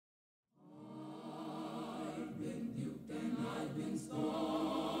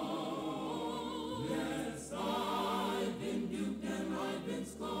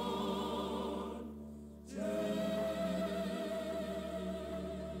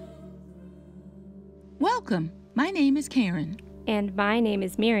Welcome. My name is Karen. And my name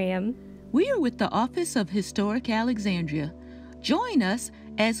is Miriam. We are with the Office of Historic Alexandria. Join us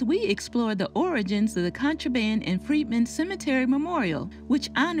as we explore the origins of the Contraband and Freedmen Cemetery Memorial, which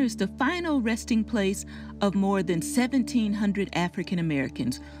honors the final resting place of more than 1,700 African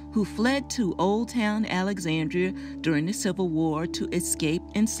Americans who fled to Old Town Alexandria during the Civil War to escape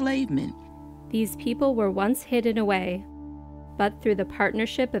enslavement. These people were once hidden away, but through the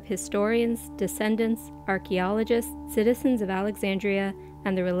partnership of historians, descendants, archaeologists, citizens of Alexandria,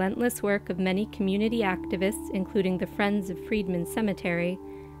 and the relentless work of many community activists, including the Friends of Freedmen Cemetery,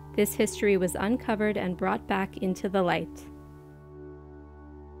 this history was uncovered and brought back into the light.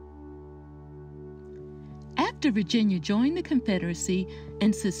 After Virginia joined the Confederacy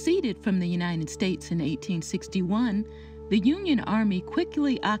and seceded from the United States in 1861, the Union Army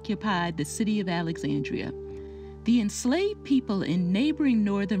quickly occupied the city of Alexandria. The enslaved people in neighboring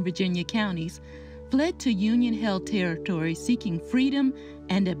northern Virginia counties fled to Union-held territory seeking freedom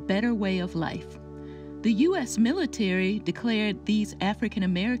and a better way of life. The U.S. military declared these African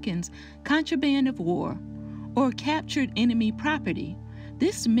Americans contraband of war or captured enemy property.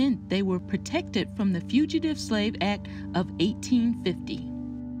 This meant they were protected from the Fugitive Slave Act of 1850,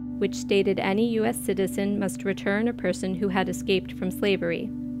 which stated any U.S. citizen must return a person who had escaped from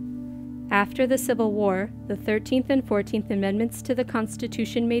slavery. After the Civil War, the 13th and 14th Amendments to the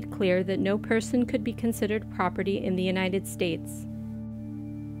Constitution made clear that no person could be considered property in the United States.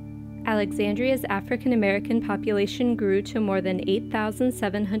 Alexandria's African American population grew to more than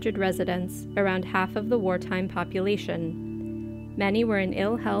 8,700 residents, around half of the wartime population. Many were in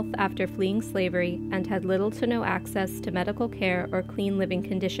ill health after fleeing slavery and had little to no access to medical care or clean living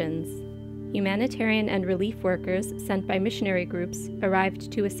conditions. Humanitarian and relief workers sent by missionary groups arrived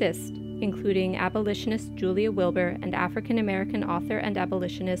to assist, including abolitionist Julia Wilbur and African-American author and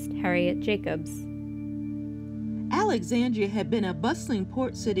abolitionist Harriet Jacobs. Alexandria had been a bustling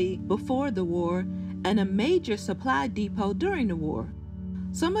port city before the war and a major supply depot during the war.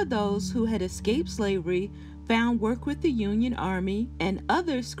 Some of those who had escaped slavery found work with the Union Army, and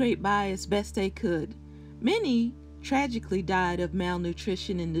others scraped by as best they could. Many tragically died of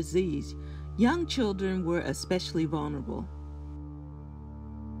malnutrition and disease. Young children were especially vulnerable.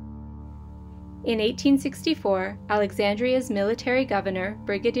 In 1864, Alexandria's military governor,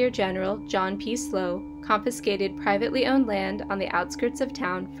 Brigadier General John P. Slow, confiscated privately owned land on the outskirts of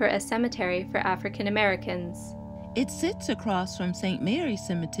town for a cemetery for African Americans. It sits across from St. Mary's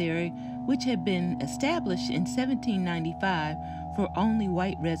Cemetery, which had been established in 1795 for only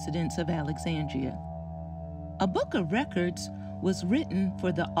white residents of Alexandria. A book of records was written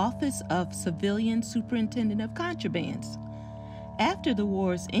for the Office of Civilian Superintendent of Contrabands. After the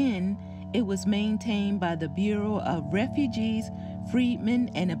war's end, it was maintained by the Bureau of Refugees, Freedmen,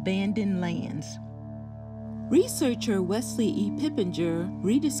 and Abandoned Lands. Researcher Wesley E. Pippinger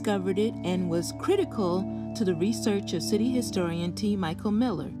rediscovered it and was critical to the research of city historian T. Michael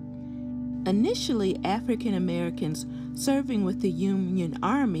Miller. Initially, African Americans serving with the Union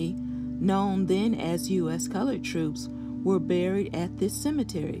Army, known then as U.S. colored troops, were buried at this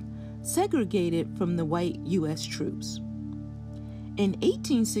cemetery, segregated from the white U.S. troops. In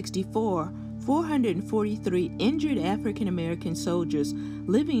 1864, 443 injured African American soldiers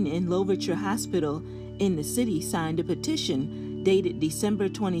living in Louverture Hospital in the city signed a petition dated December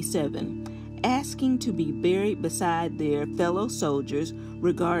 27, asking to be buried beside their fellow soldiers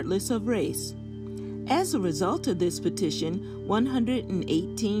regardless of race. As a result of this petition,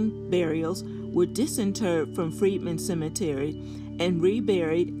 118 burials were disinterred from Freedmen Cemetery and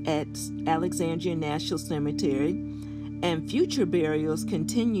reburied at Alexandria National Cemetery, and future burials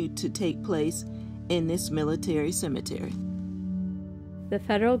continued to take place in this military cemetery. The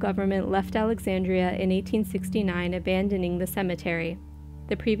federal government left Alexandria in 1869, abandoning the cemetery.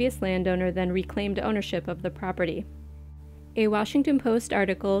 The previous landowner then reclaimed ownership of the property. A Washington Post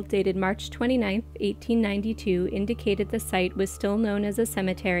article dated March 29, 1892, indicated the site was still known as a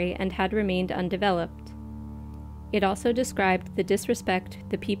cemetery and had remained undeveloped. It also described the disrespect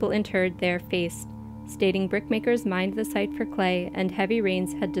the people interred there faced, stating brickmakers mined the site for clay and heavy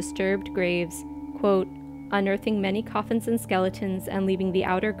rains had disturbed graves, quote, unearthing many coffins and skeletons and leaving the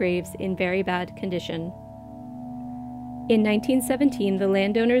outer graves in very bad condition. In 1917, the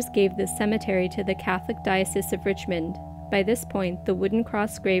landowners gave this cemetery to the Catholic Diocese of Richmond. By this point, the wooden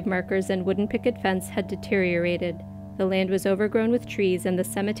cross grave markers and wooden picket fence had deteriorated. The land was overgrown with trees and the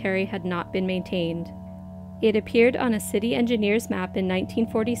cemetery had not been maintained. It appeared on a city engineer's map in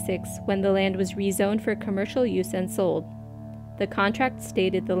 1946 when the land was rezoned for commercial use and sold. The contract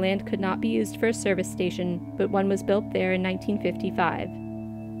stated the land could not be used for a service station, but one was built there in 1955.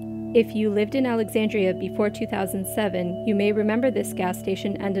 If you lived in Alexandria before 2007, you may remember this gas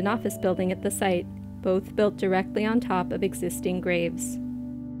station and an office building at the site, both built directly on top of existing graves.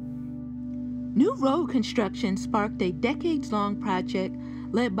 New road construction sparked a decades-long project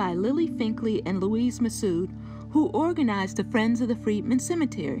led by Lily Finkley and Louise Massoud, who organized the Friends of the Freedmen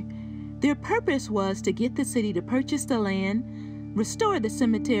Cemetery. Their purpose was to get the city to purchase the land, restore the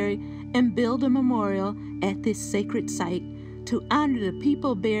cemetery, and build a memorial at this sacred site to honor the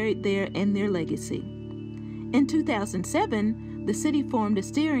people buried there and their legacy. In 2007, the city formed a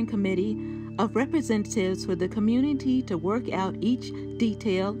steering committee of representatives for the community to work out each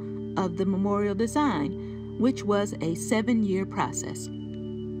detail of the memorial design, which was a 7-year process.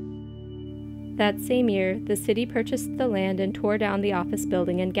 That same year, the city purchased the land and tore down the office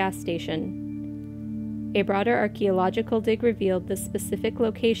building and gas station. A broader archaeological dig revealed the specific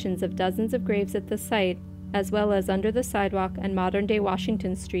locations of dozens of graves at the site, as well as under the sidewalk and modern-day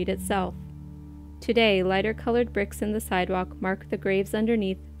Washington Street itself. Today, lighter-colored bricks in the sidewalk mark the graves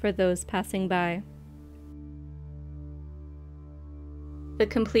underneath for those passing by. The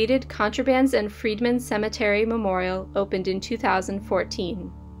completed Contrabands and Freedmen Cemetery Memorial opened in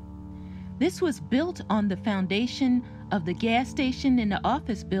 2014. This was built on the foundation of the gas station and the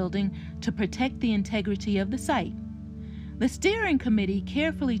office building to protect the integrity of the site. The steering committee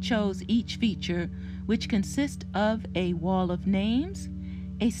carefully chose each feature, which consists of a wall of names,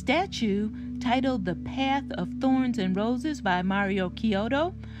 a statue titled The Path of Thorns and Roses by Mario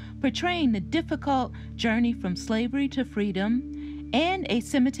Chiodo, portraying the difficult journey from slavery to freedom, and a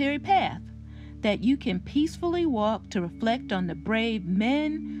cemetery path that you can peacefully walk to reflect on the brave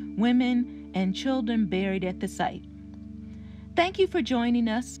men, women, and children buried at the site. Thank you for joining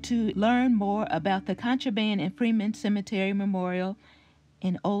us to learn more about the Contraband and Freedmen Cemetery Memorial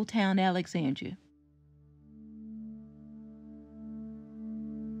in Old Town Alexandria.